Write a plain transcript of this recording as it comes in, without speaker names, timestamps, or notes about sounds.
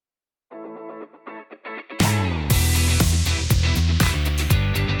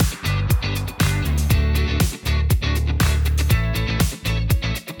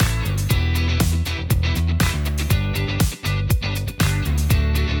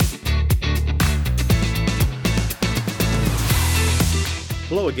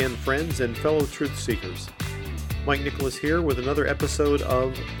Hello again, friends and fellow truth seekers. Mike Nicholas here with another episode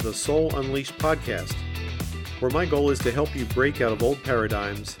of the Soul Unleashed podcast, where my goal is to help you break out of old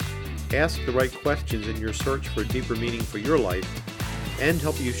paradigms, ask the right questions in your search for deeper meaning for your life, and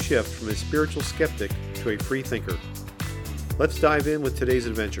help you shift from a spiritual skeptic to a free thinker. Let's dive in with today's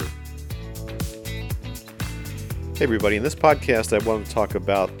adventure. Hey everybody, in this podcast I want to talk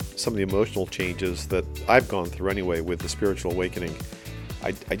about some of the emotional changes that I've gone through anyway with the spiritual awakening.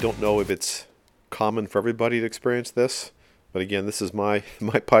 I don't know if it's common for everybody to experience this, but again, this is my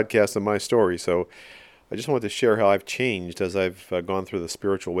podcast and my story, so I just wanted to share how I've changed as I've gone through the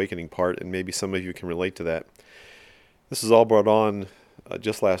spiritual awakening part, and maybe some of you can relate to that. This is all brought on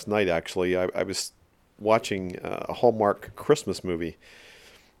just last night, actually. I was watching a Hallmark Christmas movie.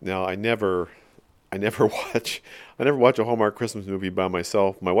 Now, I never watch a Hallmark Christmas movie by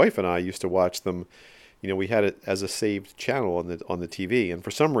myself. My wife and I used to watch them. You know, we had it as a saved channel on the TV, and for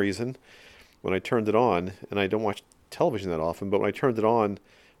some reason, when I turned it on, and I don't watch television that often, but when I turned it on,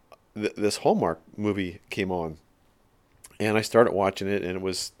 this Hallmark movie came on, and I started watching it, and it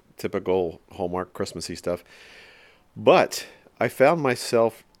was typical Hallmark Christmassy stuff. But I found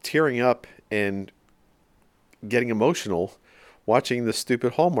myself tearing up and getting emotional watching the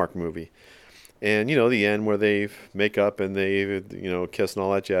stupid Hallmark movie. And, you know, the end where they make up and they, kiss and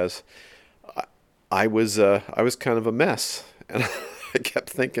all that jazz. I was kind of a mess. And I kept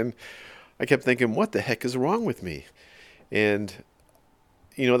thinking, what the heck is wrong with me? And,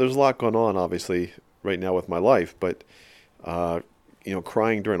 there's a lot going on, obviously, right now with my life. But,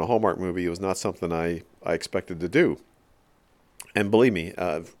 crying during a Hallmark movie was not something I expected to do. And believe me,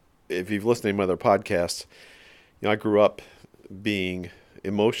 if you've listened to my other podcasts, I grew up being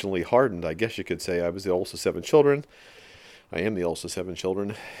emotionally hardened, I guess you could say. I was the oldest of 7 children. I am the oldest of 7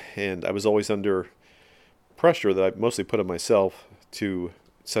 children. And I was always under pressure that I mostly put on myself to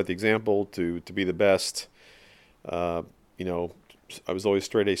set the example, to be the best. I was always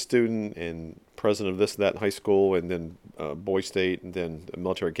straight A student and president of this and that in high school, and then Boy State, and then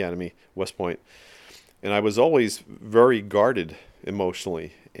Military Academy, West Point. And I was always very guarded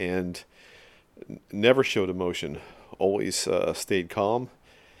emotionally and never showed emotion. Always stayed calm.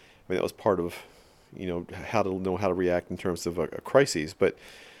 I mean, that was part of, how to react in terms of a crises. But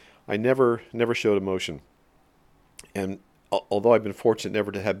I never showed emotion. And although I've been fortunate never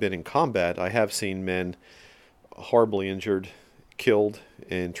to have been in combat, I have seen men horribly injured, killed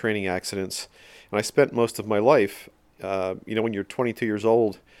in training accidents. And I spent most of my life, when you're 22 years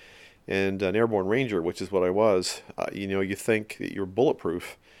old and an airborne ranger, which is what I was, you think that you're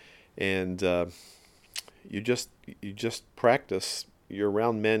bulletproof, and you just practice. You're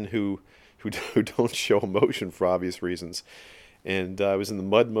around men who don't show emotion for obvious reasons. And I was in the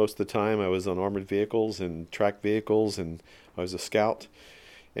mud most of the time. I was on armored vehicles and tracked vehicles, and I was a scout.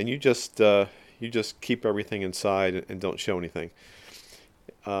 And you just keep everything inside and don't show anything.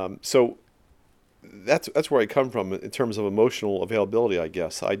 So that's where I come from in terms of emotional availability, I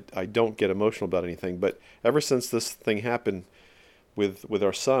guess. I don't get emotional about anything. But ever since this thing happened with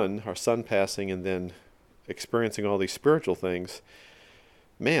our son passing, and then experiencing all these spiritual things,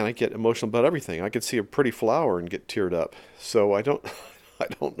 man, I get emotional about everything. I could see a pretty flower and get teared up. So I don't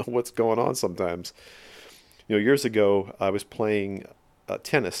know what's going on sometimes. Years ago, I was playing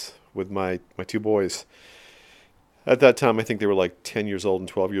tennis with my 2 boys. At that time, I think they were like 10 years old and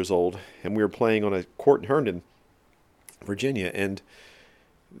 12 years old. And we were playing on a court in Herndon, Virginia. And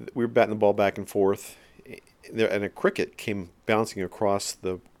we were batting the ball back and forth. And a cricket came bouncing across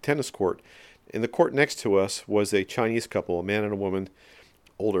the tennis court. In the court next to us was a Chinese couple, a man and a woman,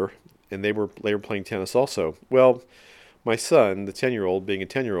 older, and they were playing tennis also. Well, my son, the 10-year-old, being a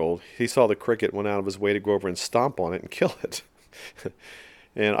 10-year-old, he saw the cricket, went out of his way to go over and stomp on it and kill it.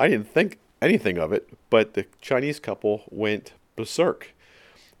 And I didn't think anything of it, but the Chinese couple went berserk.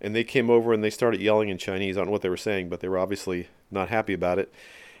 And they came over and they started yelling in Chinese. I don't know what they were saying, but they were obviously not happy about it.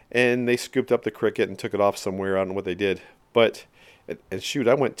 And they scooped up the cricket and took it off somewhere. I don't know what they did. But, and shoot,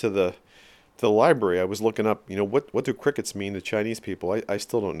 I went to the library. I was looking up, what do crickets mean to Chinese people? I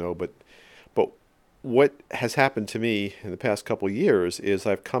still don't know, but what has happened to me in the past couple of years is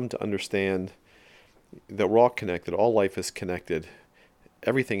I've come to understand that we're all connected. All life is connected.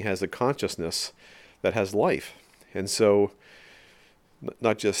 Everything has a consciousness that has life. And so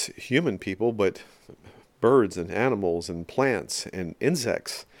not just human people, but birds and animals and plants and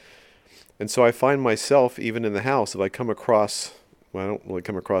insects. And so I find myself, even in the house, if I come across, well, I don't really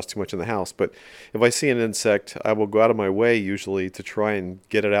come across too much in the house, but if I see an insect, I will go out of my way usually to try and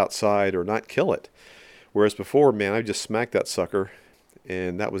get it outside or not kill it. Whereas before, man, I just smacked that sucker,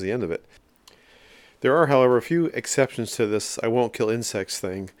 and that was the end of it. There are, however, a few exceptions to this I won't kill insects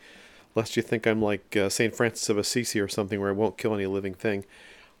thing, lest you think I'm like St. Francis of Assisi or something where I won't kill any living thing.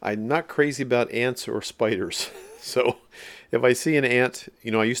 I'm not crazy about ants or spiders. So if I see an ant,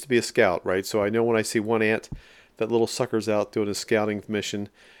 I used to be a scout, right? So I know when I see one ant, that little sucker's out doing a scouting mission.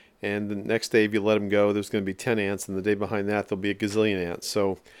 And the next day, if you let him go, there's going to be 10 ants. And the day behind that, there'll be a gazillion ants.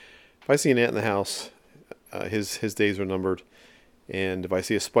 So if I see an ant in the house, his days are numbered. And if I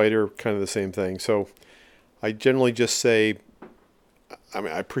see a spider, kind of the same thing. So I generally just say, I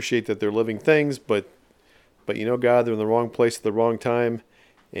appreciate that they're living things, but God, they're in the wrong place at the wrong time.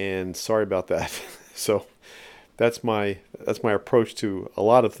 And sorry about that. So that's my approach to a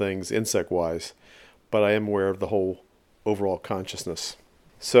lot of things insect-wise, but I am aware of the whole overall consciousness.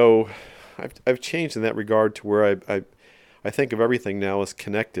 So I've changed in that regard to where I think of everything now as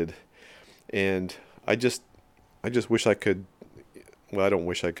connected, and I just wish I could. Well, I don't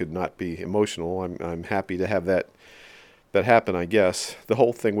wish I could not be emotional. I'm happy to have that happen, I guess. The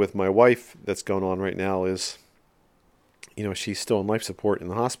whole thing with my wife that's going on right now is, she's still in life support in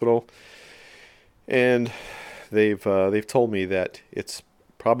the hospital, and they've told me that it's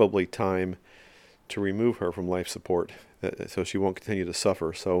probably time to remove her from life support, so she won't continue to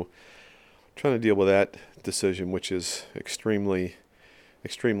suffer. So I'm trying to deal with that decision, which is extremely,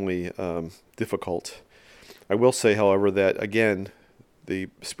 extremely difficult. I will say, however, that again, the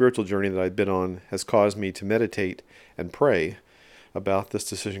spiritual journey that I've been on has caused me to meditate and pray about this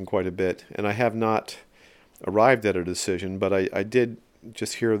decision quite a bit, and I have not arrived at a decision, but I did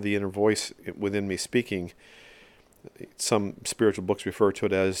just hear the inner voice within me speaking. Some spiritual books refer to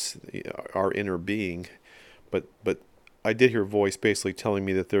it as our inner being, but I did hear a voice basically telling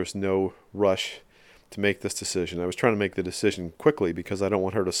me that there's no rush to make this decision. I was trying to make the decision quickly because I don't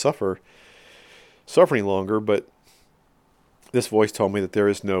want her to suffer any longer, but this voice told me that there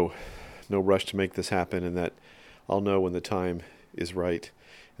is no rush to make this happen, and that I'll know when the time is right.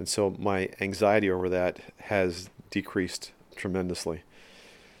 And so my anxiety over that has decreased tremendously.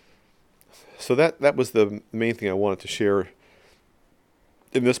 So that was the main thing I wanted to share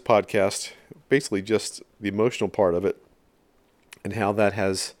in this podcast, basically just the emotional part of it and how that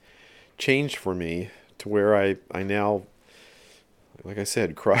has changed for me to where I now, like I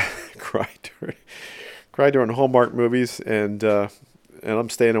said, cry during Hallmark movies, and I'm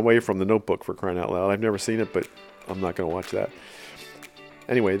staying away from The Notebook, for crying out loud. I've never seen it, but I'm not going to watch that.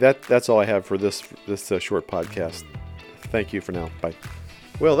 Anyway, that's all I have for this short podcast. Thank you for now. Bye.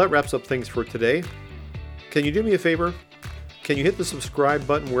 Well, that wraps up things for today. Can you do me a favor? Can you hit the subscribe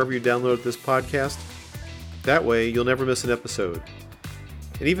button wherever you download this podcast? That way, you'll never miss an episode.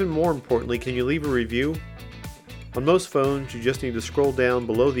 And even more importantly, can you leave a review? On most phones, you just need to scroll down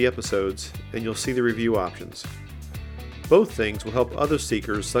below the episodes and you'll see the review options. Both things will help other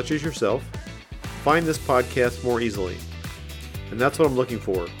seekers, such as yourself, find this podcast more easily. And that's what I'm looking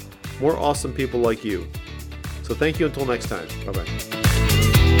for. More awesome people like you. So thank you until next time. Bye-bye.